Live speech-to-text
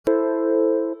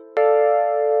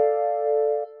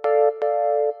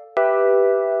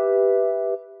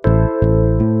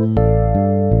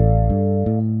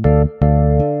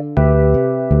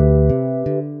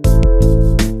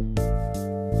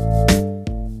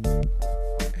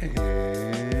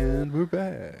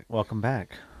Welcome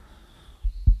back.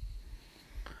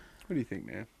 What do you think,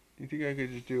 man? You think I could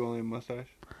just do only a mustache?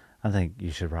 I think you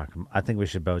should rock. I think we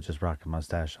should both just rock a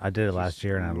mustache. I did it last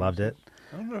year and I loved it,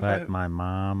 I don't know but if my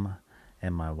mom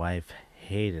and my wife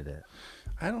hated it.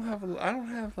 I don't have. I don't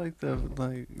have like the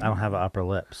like. I don't have an upper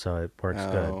lip, so it works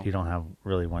Oh. good. You don't have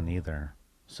really one either,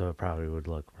 so it probably would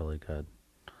look really good.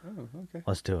 Oh, okay.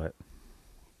 Let's do it.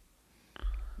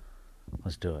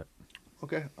 Let's do it.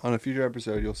 Okay. On a future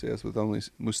episode, you'll see us with only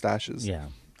mustaches. Yeah.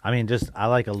 I mean, I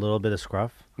like a little bit of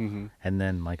scruff Mm-hmm. and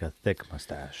then like a thick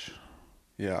mustache.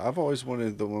 Yeah, I've always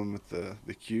wanted the one with the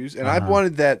cues, and I've Uh-huh.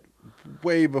 wanted that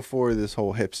way before this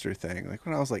whole hipster thing. Like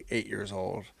when I was like 8 years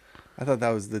old, I thought that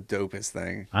was the dopest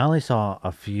thing. I only saw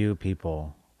a few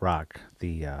people rock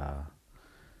the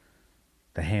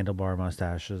handlebar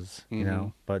mustaches, you know.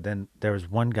 Mhm. But then there was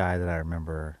one guy that I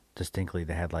remember distinctly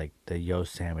that had like the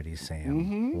Yosemite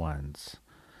Sam Mhm. ones.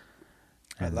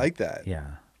 I And, like that.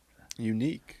 Yeah,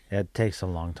 Unique. it takes a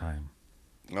long time.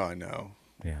 Oh, I know.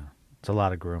 Yeah, it's a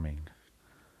lot of grooming.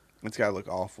 It's got to look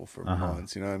awful for Uh-huh.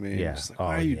 months. You know what I mean? Yeah. Just like, Oh,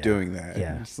 why are you yeah. doing that?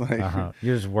 Yeah, It's like,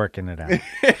 you're just working it out.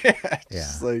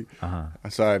 just Yeah. like, Uh-huh.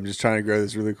 I'm sorry, I'm just trying to grow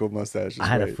this really cool mustache. Just I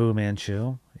had a wait. Fu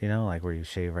Manchu, you know, like where you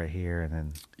shave right here and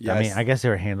then. I Yes. mean, I guess they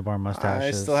were handlebar I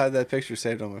mustaches. still have that picture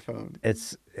saved on my phone.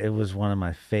 It was one of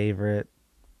my favorite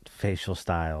facial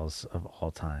styles of all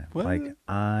time. What? Like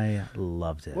I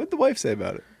loved it. What'd the wife say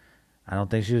about it? I don't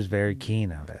think she was very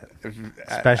keen of it.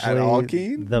 At all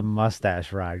keen? the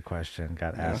mustache ride question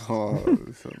got asked. Oh,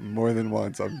 more than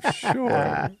once, I'm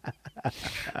sure.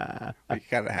 We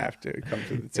kind of have to. It comes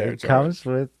with the It territory. comes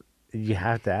with you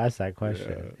have to ask that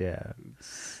question. Yeah.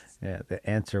 The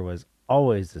answer was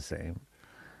always the same.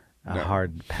 A No.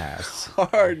 hard pass.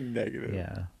 Hard negative.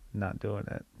 Yeah, not doing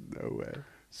it. No way.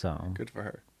 So Good for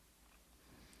her.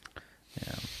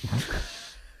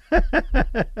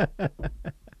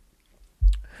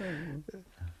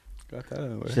 Got that out of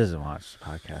the way. she doesn't watch the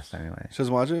podcast anyway. She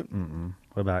doesn't watch it? Mm-mm.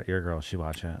 What about your girl? She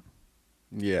watch it?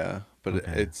 Yeah, but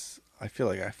Okay. it's. I feel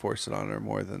like I force it on her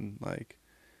more than like.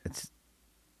 It's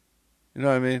You know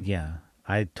what I mean? yeah.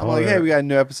 I I'm told like, her. hey, we got a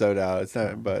new episode out. It's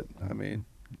not, but I mean,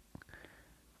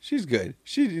 she's good.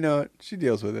 She, you know, what? She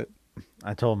deals with it.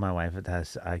 I told my wife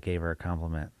that I gave her a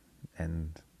compliment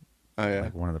in Oh yeah,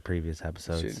 like one of the previous she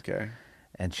episodes, didn't care.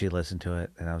 and she listened to it,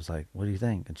 and I was like, "What do you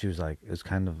think?" And she was like, "It was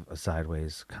kind of a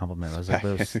sideways compliment." I was like, but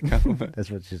it was, Backhanded compliment.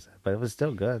 "That's what she said," but it was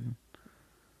still good.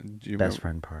 Do you Best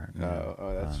remember? friend part. you know.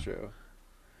 Oh, that's true.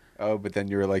 Oh, but then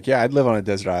you were like, yeah, I'd live on a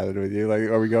desert island with you. Like,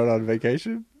 are we going on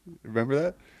vacation? Remember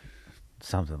that?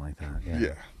 Something like that.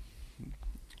 Yeah.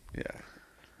 Yeah.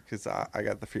 Because I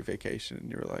got the free vacation, and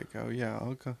you were like, oh, yeah,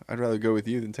 I'll go. I'd rather go with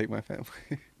you than take my family.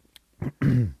 I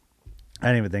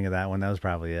didn't even think of that one. That was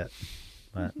probably it,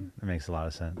 but it makes a lot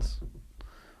of sense.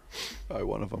 Probably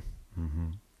one of them. Hmm.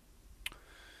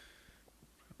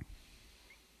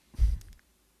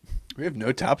 We have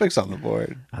no topics on the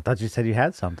board. I thought you said you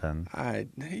had something.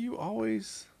 You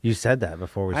always. You said that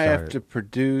before we I started. have to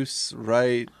produce,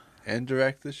 write, and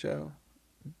direct the show.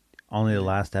 Only the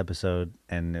last episode,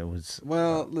 and it was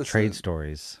Well, listen. trade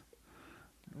stories.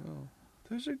 Well,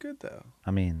 those are good, though.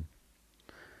 I mean,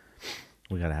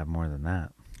 we got to have more than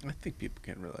that. I think people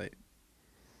can relate.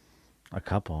 A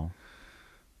couple.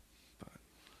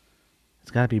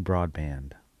 It's got to be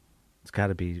broadband. It's got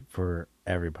to be for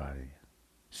everybody.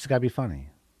 It's just got to be funny.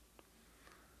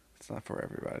 It's not for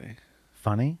everybody.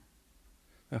 Funny?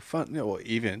 Now, well,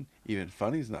 even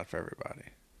funny's not for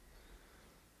everybody.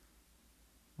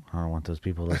 I don't want those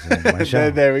people listening to my show.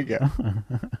 There we go.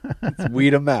 Let's weed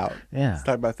them out. Yeah, Let's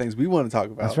talk about things we want to talk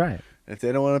about. that's right. If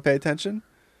they don't want to pay attention,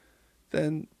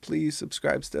 then please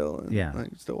subscribe still and Yeah.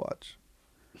 still watch.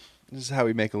 This is how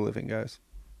we make a living, guys.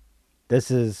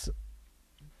 This is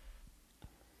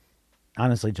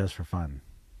honestly just for fun.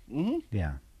 Mm-hmm.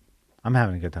 Yeah. I'm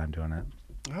having a good time doing it.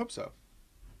 I hope so.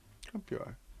 Hope you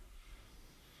are.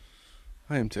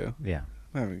 I am too. Yeah.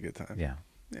 I'm having a good time. Yeah.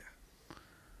 Yeah.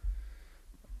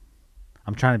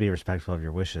 I'm trying to be respectful of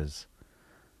your wishes.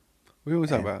 What do we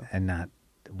talk and, about? and not,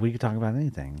 we could talk about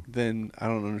anything. Then I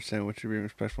don't understand what you're being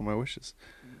respectful of my wishes.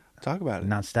 Talk about it.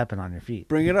 Not stepping on your feet.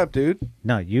 Bring it up, dude.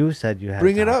 No, you said you had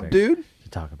Bring a it up, topic dude. to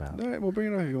talk about. All right, we'll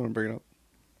bring it up if you want to bring it up.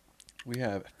 We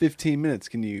have 15 minutes.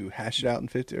 Can you hash it out in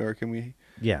 50, or can we?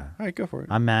 Yeah. All right, go for it.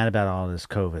 I'm mad about all this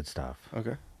COVID stuff.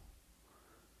 Okay.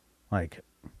 Like,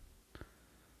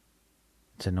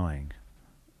 it's annoying.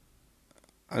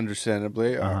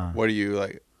 Understandably, Uh-huh. what are you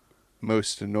like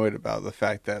most annoyed about? The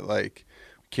fact that like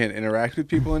we can't interact with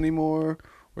people anymore,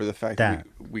 or the fact that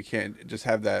we can't just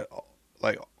have that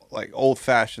like old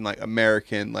fashioned like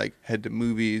American like head to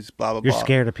movies, blah blah You're blah.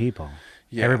 scared of people.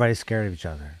 Yeah. Everybody's scared of each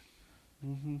other.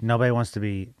 Nobody wants to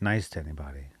be nice to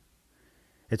anybody.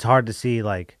 It's hard to see,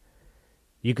 like,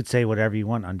 you could say whatever you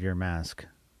want under your mask.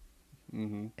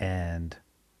 And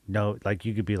no, like,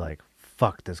 you could be like,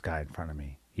 fuck this guy in front of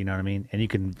me. You know what I mean? And you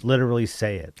can literally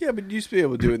say it. Yeah, but you used to be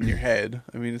able to do it in your head.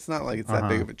 I mean, it's not like it's that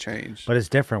big of a change. But it's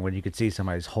different when you could see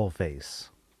somebody's whole face.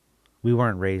 We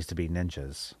weren't raised to be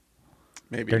ninjas.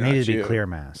 Maybe there not needed to be you. clear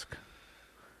mask.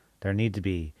 There need to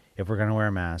be, if we're going to wear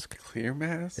a mask, Clear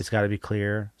mask? it's got to be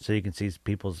clear so you can see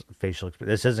people's facial expression.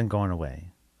 This isn't going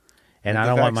away. And Like I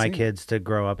the don't want my vaccine. kids to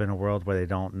grow up in a world where they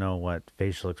don't know what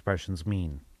facial expressions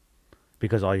mean.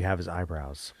 Because all you have is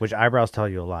eyebrows, which eyebrows tell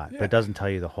you a lot, but Yeah. it doesn't tell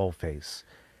you the whole face.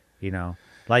 You know?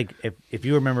 Like, if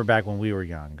you remember back when we were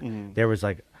young, there was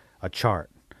like a chart,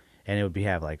 and it would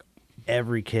have like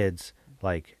every kid's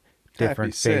like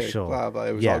different Happy, sick, facial. blah, blah.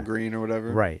 It was all green or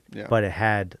whatever. Right. Yeah. But it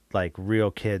had like real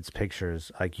kids'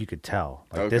 pictures. Like you could tell,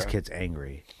 like this Okay. kid's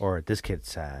angry or this kid's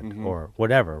sad or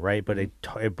whatever. Right. But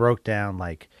it broke down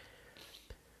like,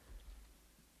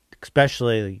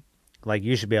 especially like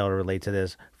you should be able to relate to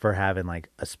this for having like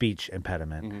a speech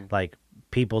impediment, like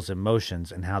people's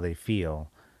emotions and how they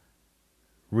feel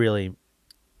really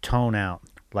tone out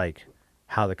like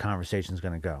how the conversation is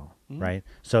going to go. Right.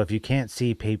 So if you can't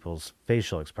see people's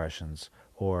facial expressions,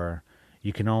 or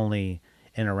you can only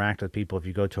interact with people if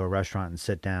you go to a restaurant and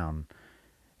sit down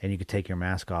and you could take your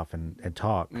mask off and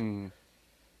talk.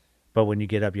 But when you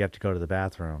get up, you have to go to the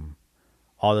bathroom.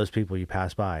 All those people you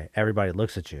pass by, everybody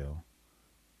looks at you,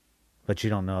 but you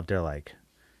don't know if they're like,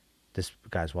 this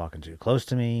guy's walking too close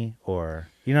to me, or,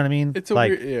 you know what I mean? It's a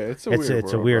like, weird, yeah, it's a weird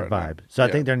it's a world weird right vibe. now. So I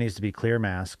Yeah. think there needs to be clear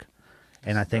mask,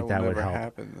 and I think that will would never help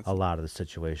happen. a lot of the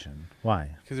situation.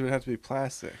 Why? Because it would have to be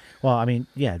plastic. Well, I mean,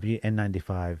 yeah, it'd be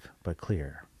N95, but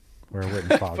clear, where it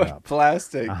wouldn't fog But up.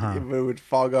 plastic, Uh-huh. it would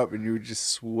fog up and you would just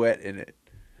sweat in it.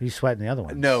 You sweat in the other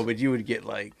ones. No, but you would get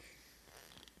like,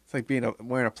 it's like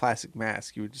wearing a plastic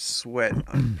mask. You would just sweat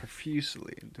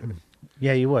profusely into it.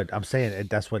 Yeah, you would. I'm saying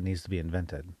that's what needs to be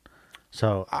invented.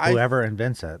 So I- whoever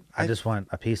invents it, I I- just want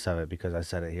a piece of it because I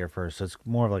said it here first. So it's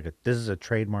more of like this is a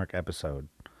trademark episode,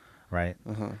 right?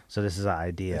 So this is an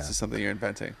idea. This is something you're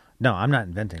inventing. No, I'm not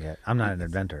inventing it. I'm not an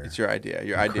inventor. It's your idea.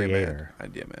 Your I'm idea creator. man.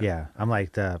 Idea man. Yeah, I'm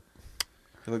like the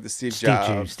You're like the Steve Steve Jobs.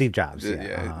 Jobs. Steve Jobs. The-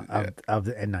 Yeah, yeah, Of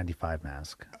the N95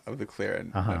 mask. Of the clear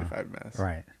Uh-huh. N95 mask.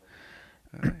 Right.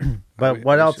 I But mean,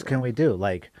 what I else wish it can were. we do?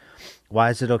 Like, why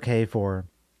is it okay for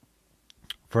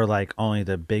like only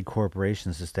the big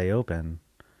corporations to stay open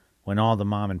when all the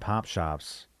mom and pop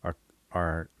shops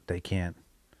are they can't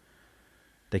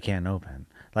open?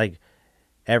 Like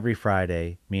every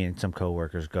Friday, me and some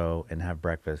coworkers go and have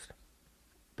breakfast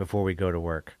before we go to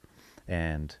work,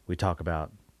 and we talk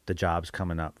about the jobs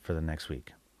coming up for the next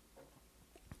week.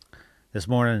 This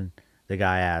morning, the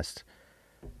guy asked,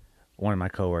 one of my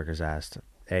coworkers asked,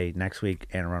 "Hey, next week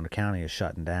Anne Arundel County is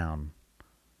shutting down,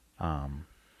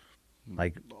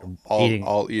 like eating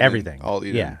everything, all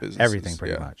eating yeah, businesses. everything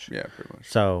pretty Yeah. much. Yeah, pretty much.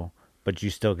 So, but you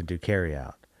still can do carry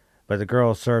out. But the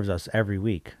girl serves us every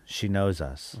week. She knows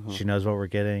us. She knows what we're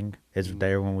getting. It's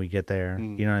there when we get there.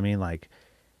 You know what I mean? Like,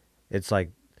 it's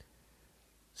like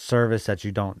service that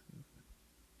you don't.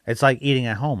 It's like eating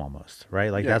at home almost,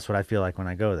 right? Like Yeah. that's what I feel like when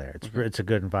I go there. It's a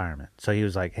good environment. So he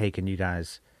was like, "Hey, can you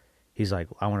guys?" He's like,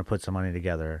 "I want to put some money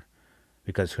together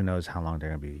because who knows how long they're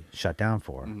gonna be shut down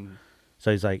for." So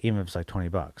he's like, even if it's like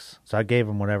 $20. So I gave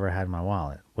him whatever I had in my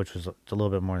wallet, which was a little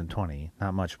bit more than 20,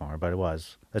 not much more, but it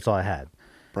was. That's all I had.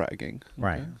 Bragging.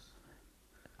 Right. Okay.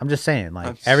 I'm just saying, like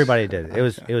I'm- everybody did it.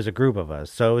 It was a group of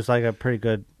us, so it was like a pretty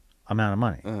good amount of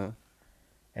money. Uh-huh.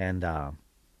 And I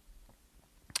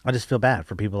just feel bad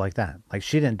for people like that. Like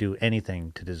she didn't do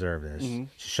anything to deserve this. Mm-hmm.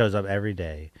 She shows up every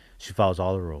day. She follows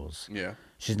all the rules. Yeah.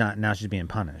 She's not now. She's being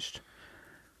punished.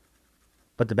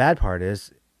 But the bad part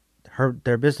is,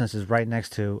 their business is right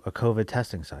next to a COVID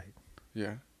testing site.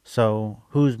 Yeah. So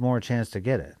who's more chance to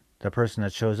get it? The person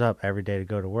that shows up every day to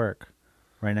go to work,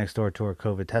 right next door to a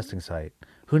COVID testing site.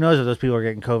 Who knows if those people are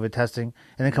getting COVID testing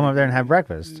and then come over there and have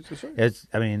breakfast? That's right. It's,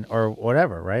 I mean, or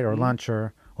whatever, right? Or lunch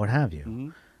or what have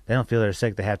you. They don't feel they're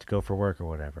sick. They have to go for work or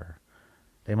whatever.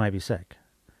 They might be sick.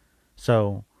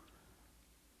 So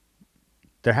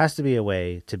there has to be a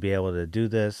way to be able to do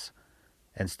this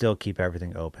and still keep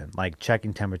everything open, like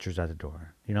checking temperatures at the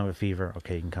door. You don't have a fever,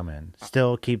 okay, you can come in.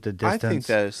 Still keep the distance. I think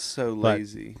that is so but-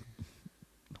 lazy.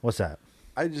 What's that?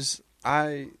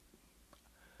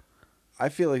 I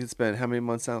feel like it's been how many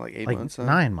months now? Like 8 Like months now?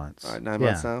 9 months. All right, 9 Yeah.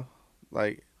 months now.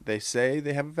 Like they say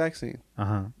they have a vaccine.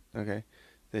 Uh-huh. Okay.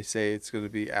 They say it's going to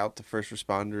be out to first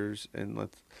responders and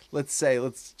let's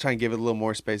try and give it a little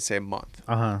more space, say a month.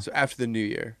 Uh-huh. So after the new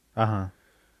year. Uh-huh.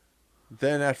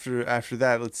 Then after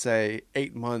that, let's say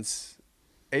 8 months,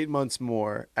 8 months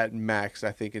more at max.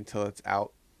 I think until it's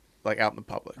out, like out in the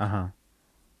public.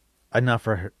 Enough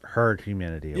for herd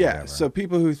immunity or Yeah. whatever. So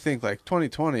people who think like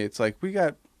 2020, it's like we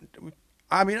got.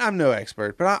 I mean, I'm no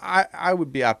expert, but I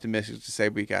would be optimistic to say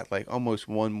we got like almost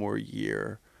one more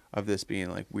year of this being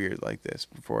like weird like this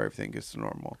before everything gets to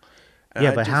normal. And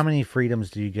yeah, but how many freedoms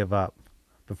do you give up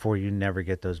before you never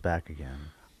get those back again?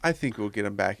 I think we'll get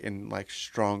them back in like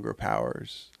stronger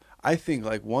powers. I think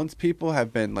like once people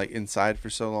have been like inside for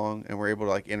so long and we're able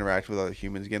to like interact with other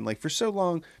humans again, like for so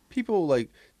long, people like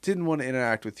didn't want to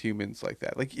interact with humans like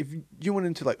that. Like if you went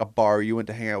into like a bar, you went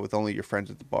to hang out with only your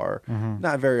friends at the bar.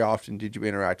 Not very often did you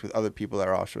interact with other people that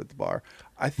are also at the bar.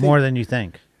 I think More than you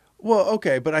think. well,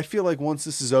 okay, but I feel like once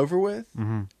this is over with,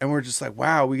 and we're just like,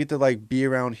 wow, we get to like be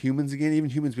around humans again, even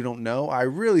humans we don't know. I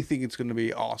really think it's going to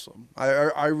be awesome.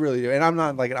 I really do, and I'm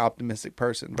not like an optimistic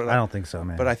person, but I don't think so,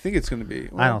 man. But I think it's going to be.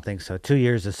 I don't think so. 2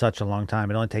 years is such a long time.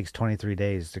 It only takes 23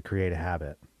 days to create a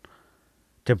habit,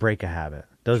 to break a habit.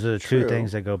 Those are the two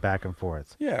things that go back and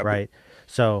forth. Yeah. Right.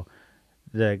 So,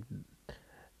 the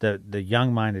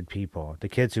young-minded people, the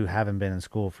kids who haven't been in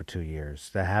school for 2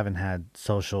 years, that haven't had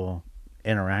social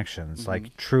interactions,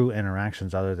 like true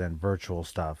interactions other than virtual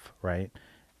stuff, right?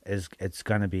 It's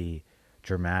going to be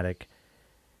dramatic.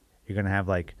 You're going to have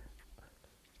like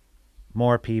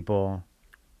more people,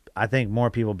 I think more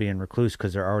people being recluse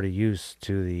because they're already used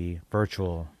to the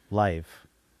virtual life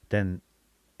than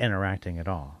interacting at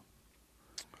all.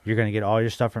 You're going to get all your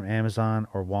stuff from Amazon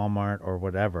or Walmart or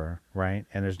whatever, right?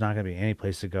 And there's not going to be any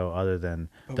place to go other than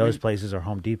those places or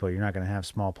Home Depot. You're not going to have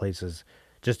small places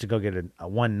just to go get a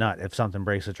one nut if something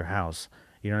breaks at your house.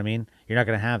 You know what I mean? You're not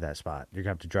going to have that spot. You're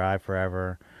going to have to drive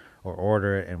forever or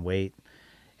order it and wait.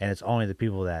 And it's only the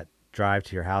people that drive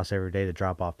to your house every day to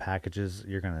drop off packages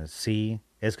you're going to see.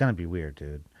 It's going to be weird,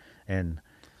 dude. And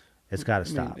it's got to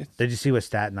stop. Did you see what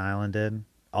Staten Island did?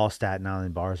 All Staten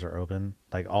Island bars are open.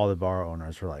 Like all the bar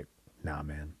owners were like, nah,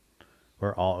 man,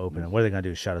 we're all open. And what are they going to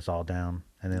do? Shut us all down?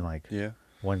 And then like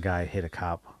one guy hit a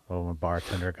cop. Or a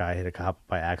bartender guy hit a cop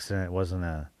by accident. It wasn't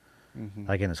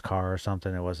like in his car or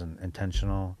something. It wasn't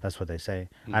intentional. That's what they say.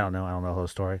 I don't know. I don't know the whole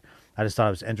story. I just thought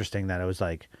it was interesting that it was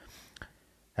like,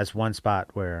 that's one spot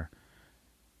where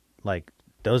like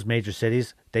those major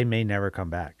cities, they may never come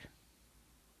back.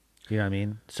 You know what I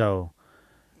mean? So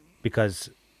because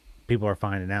people are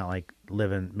finding out like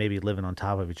maybe living on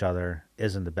top of each other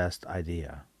isn't the best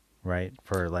idea, right?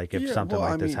 For like if something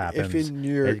like this happens,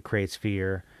 it creates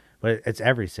fear. But it's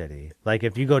every city. Like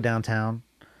if you go downtown,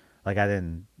 like I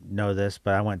didn't know this,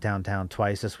 but I went downtown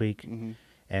twice this week,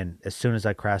 and as soon as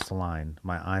I crossed the line,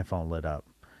 my iPhone lit up,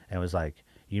 and it was like,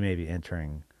 you may be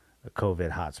entering a COVID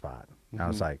hotspot. And I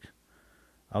was like,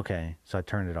 okay, so I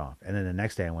turned it off, and then the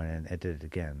next day I went in, it did it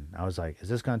again. I was like, is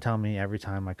this going to tell me every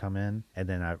time I come in? And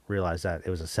then I realized that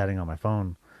it was a setting on my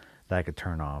phone that I could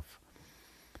turn off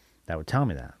that would tell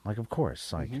me that. Like, of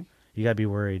course, like you got to be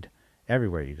worried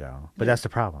everywhere you go. But that's the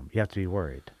problem. You have to be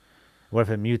worried. What if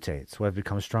it mutates? What if it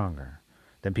becomes stronger?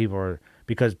 Then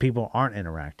because people aren't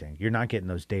interacting. You're not getting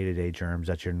those day-to-day germs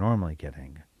that you're normally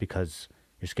getting because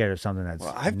you're scared of something that's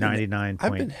 99.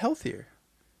 I've been healthier.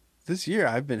 This year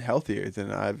I've been healthier than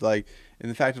I've like in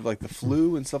the fact of like the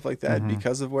flu and stuff like that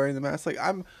because of wearing the mask. Like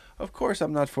of course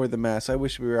I'm not for the mask. I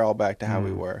wish we were all back to how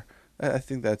we were. I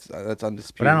think that's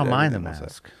undisputed. But I don't mind the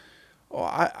mask. Oh,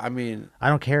 I mean, I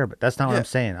don't care, but that's not what I'm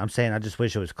saying. I'm saying I just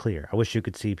wish it was clear. I wish you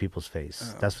could see people's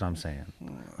face. That's what I'm saying.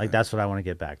 Like that's what I want to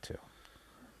get back to.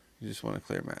 You just want a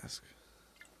clear mask.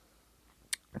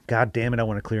 God damn it! I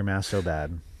want a clear mask so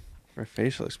bad. For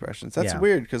facial expressions, that's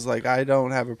weird because like I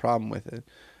don't have a problem with it.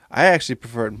 I actually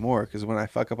prefer it more because when I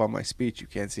fuck up on my speech, you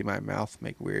can't see my mouth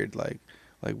make weird like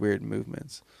weird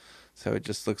movements. So it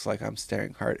just looks like I'm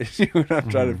staring hard at you when I'm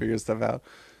trying to figure stuff out.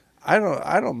 I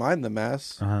don't mind the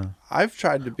mask. I've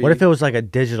tried to be. What if it was like a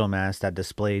digital mask that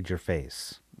displayed your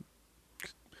face?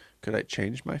 Could I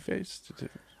change my face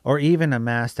or even a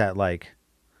mask that like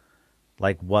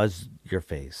was your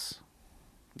face?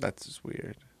 That's just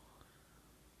weird.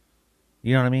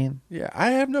 You know what I mean? Yeah,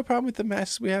 I have no problem with the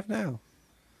masks we have now.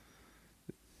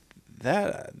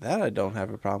 That I don't have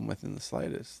a problem with in the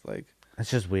slightest. Like it's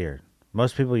just weird.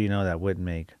 Most people that wouldn't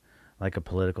make like a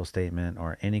political statement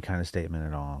or any kind of statement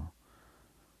at all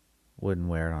wouldn't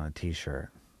wear it on a t-shirt.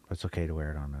 But it's okay to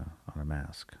wear it on a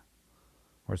mask.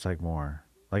 Or it's like more.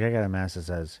 Like I got a mask that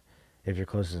says, if you're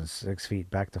closer than 6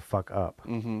 feet, back the fuck up.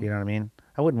 You know what I mean?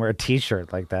 I wouldn't wear a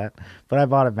t-shirt like that. But I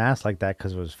bought a mask like that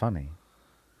because it was funny.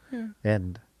 Yeah.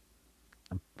 And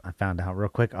I found out real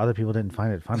quick other people didn't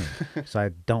find it funny. So I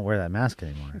don't wear that mask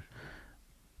anymore.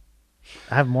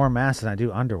 I have more masks than I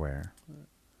do underwear.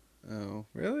 Oh,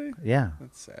 really? Yeah,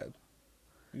 That's sad.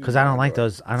 You because need I more don't like underwear.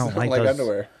 those. I don't like like those.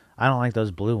 underwear. I don't like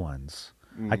those blue ones.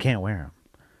 I can't wear them.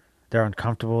 They're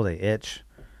uncomfortable. They itch.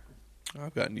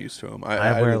 I've gotten used to them. I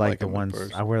I wear didn't like like the them at ones.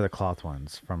 first. I wear the cloth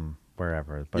ones from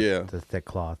wherever, but Yeah. the thick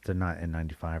cloth. They're not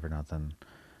N95 or nothing.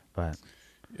 But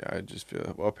Yeah, I just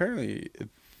feel well. Apparently,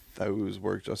 those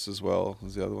work just as well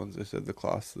as the other ones. They said the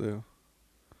cloths do.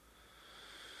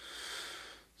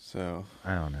 So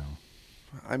I don't know.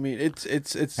 I mean, it's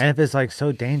And if it's like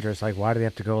so dangerous, like why do they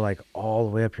have to go like all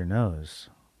the way up your nose?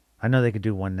 I know they could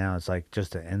do one now. It's like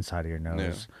just the inside of your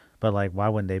nose, but like why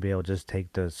wouldn't they be able to just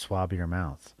take the swab of your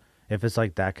mouth? If it's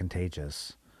like that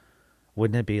contagious,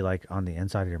 wouldn't it be like on the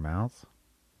inside of your mouth,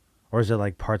 or is it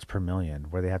like parts per million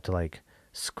where they have to like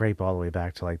scrape all the way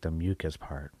back to like the mucus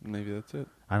part? maybe that's it.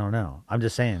 I don't know. I'm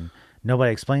just saying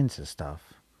nobody explains this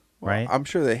stuff, Well, right? I'm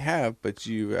sure they have, but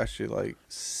you actually like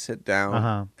sit down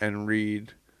Uh-huh. and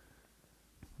read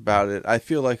about it. I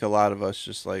feel like a lot of us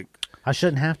just like I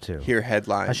shouldn't have to. hear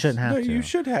headlines. I shouldn't have no, to. you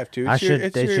should have to. I It's your, should-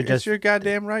 It's they your, should it's just- your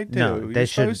goddamn right to. No, You're they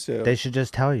should. supposed to. They should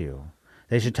just tell you.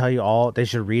 They should tell you all. They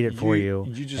should read it for you.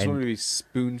 You just and want to be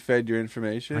spoon fed your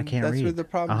information. I can't That's read. where the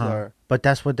problems are. But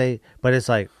that's what they. But it's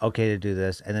like okay to do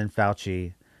this, and then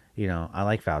Fauci. You know, I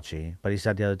like Fauci, but he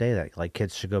said the other day that like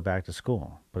kids should go back to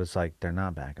school. But it's like they're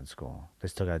not back in school. They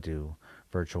still got to do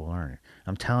virtual learning.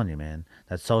 I'm telling you, man,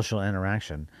 that social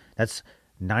interaction. That's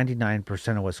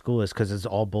 99% of what school is because it's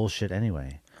all bullshit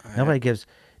anyway. Nobody gives.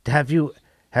 Have you?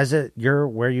 Has it your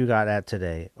where you got at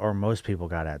today, or most people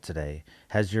got at today?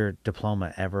 Has your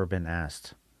diploma ever been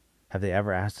asked? Have they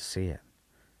ever asked to see it?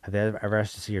 Have they ever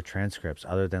asked to see your transcripts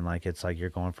other than like it's like you're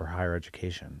going for higher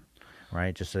education,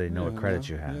 right? Just so they know what credits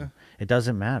you have. yeah. It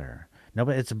doesn't matter.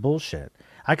 Nobody. It's bullshit.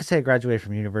 I could say I graduated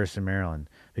from University of Maryland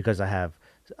because I have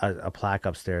a plaque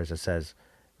upstairs that says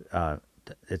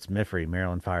it's MIFRE,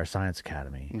 Maryland Fire Science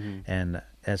Academy, and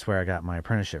that's where I got my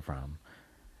apprenticeship from.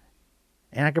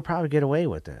 And I could probably get away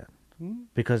with it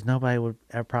because nobody would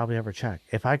probably ever check.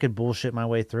 If I could bullshit my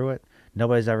way through it,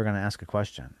 nobody's ever going to ask a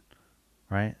question,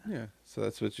 right? Yeah. So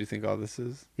that's what you think all this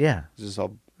is? Yeah, It's just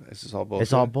all. It's just all bullshit.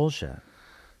 it's all bullshit.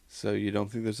 So you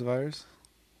don't think there's a virus?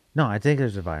 No, I think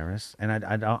there's a virus, and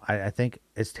I don't. I think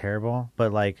it's terrible,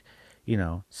 but like, you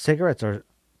know, cigarettes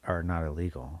are not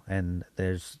illegal, and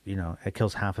there's it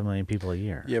kills 500,000 people a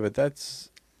year. Yeah, but that's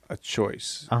a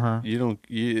choice. Uh-huh. You don't.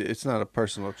 It's not a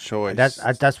personal choice. That's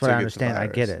what to I get the understand. I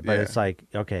get virus. it, but Yeah. it's like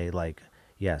okay, like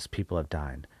yes, people have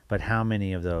died, but how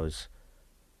many of those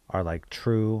are like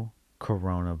true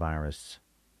coronavirus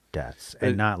deaths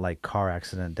and But- not like car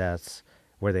accident deaths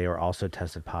where they were also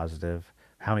tested positive?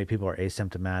 How many people are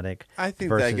asymptomatic? I think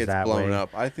versus that gets blown way? up.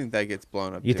 I think that gets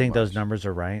blown up. You too think those much. numbers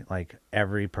are right? Like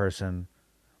every person,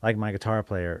 like my guitar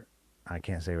player, I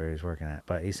can't say where he was working at,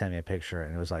 but he sent me a picture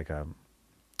and it was like a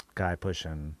guy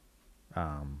pushing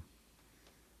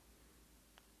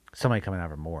somebody coming out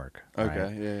of a morgue. Okay.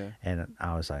 right? Yeah. And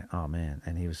I was like, oh man.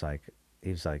 And he was like,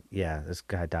 yeah, this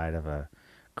guy died of a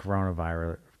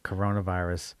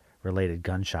coronavirus related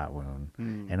gunshot wound.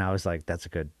 And I was like, that's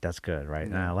good, right?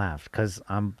 And I laughed because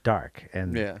I'm dark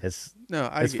and Yeah. it's No,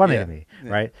 it's funny yeah. to me,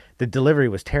 Yeah. right? The delivery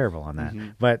was terrible on that,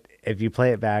 but if you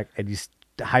play it back and you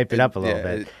hype it up a little yeah,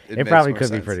 bit, it it makes probably more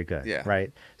could be sense. pretty good, Yeah.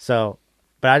 right? So,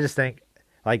 but I just think,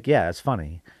 like, yeah, it's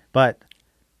funny, but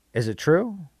is it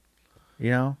true? You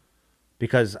know,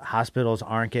 because hospitals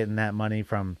aren't getting that money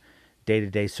from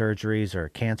day-to-day surgeries or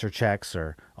cancer checks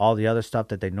or all the other stuff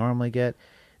that they normally get.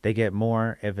 They get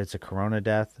more if it's a corona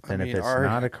death than if it's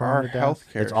not a corona death.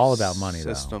 Healthcare It's all about money,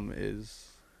 system is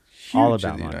huge all in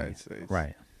about the money, United States.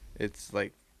 right? It's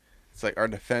like our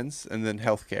defense and then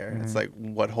healthcare. Mm-hmm. It's like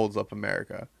what holds up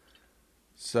America.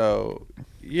 So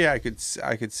yeah, I could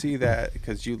see that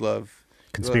because you love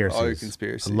Conspiracies. all your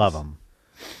conspiracies. I love them.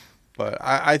 But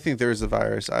I think there is a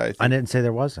virus. I didn't say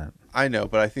there wasn't. I know,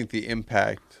 but I think the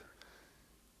impact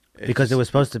Because it was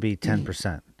supposed to be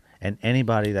 10%. And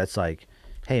anybody that's like,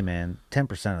 hey, man,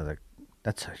 10%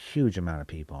 that's a huge amount of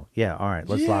people. Yeah, all right,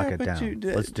 let's lock it down.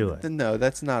 Let's do it. No,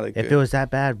 that's not a good. If it was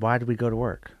that bad, why did we go to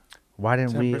work? Why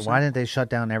didn't 10%? Why didn't they shut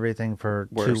down everything for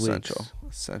we're 2 essential.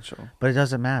 weeks? Essential. But it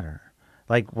doesn't matter.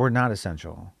 Like, we're not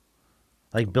essential.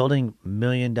 Like, building $1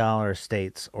 million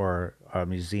estates or a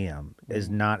museum is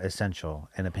not essential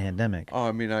in a pandemic. Oh,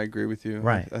 I mean, I agree with you.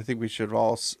 Right. I think we should have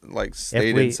all like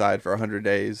stayed we- inside for 100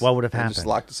 days. What would have and Just happened?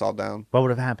 locked us all down. What would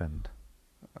have happened?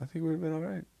 I think we would have been all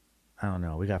right. I don't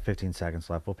know. We got 15 seconds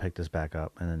left. We'll pick this back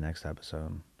up in the next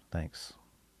episode. Thanks.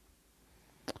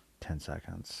 10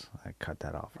 seconds. I cut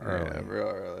that off early. Yeah, real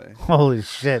early. Holy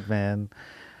shit, man.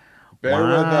 Bear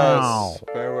with Wow. us.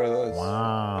 Bear with us.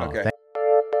 Wow. Okay.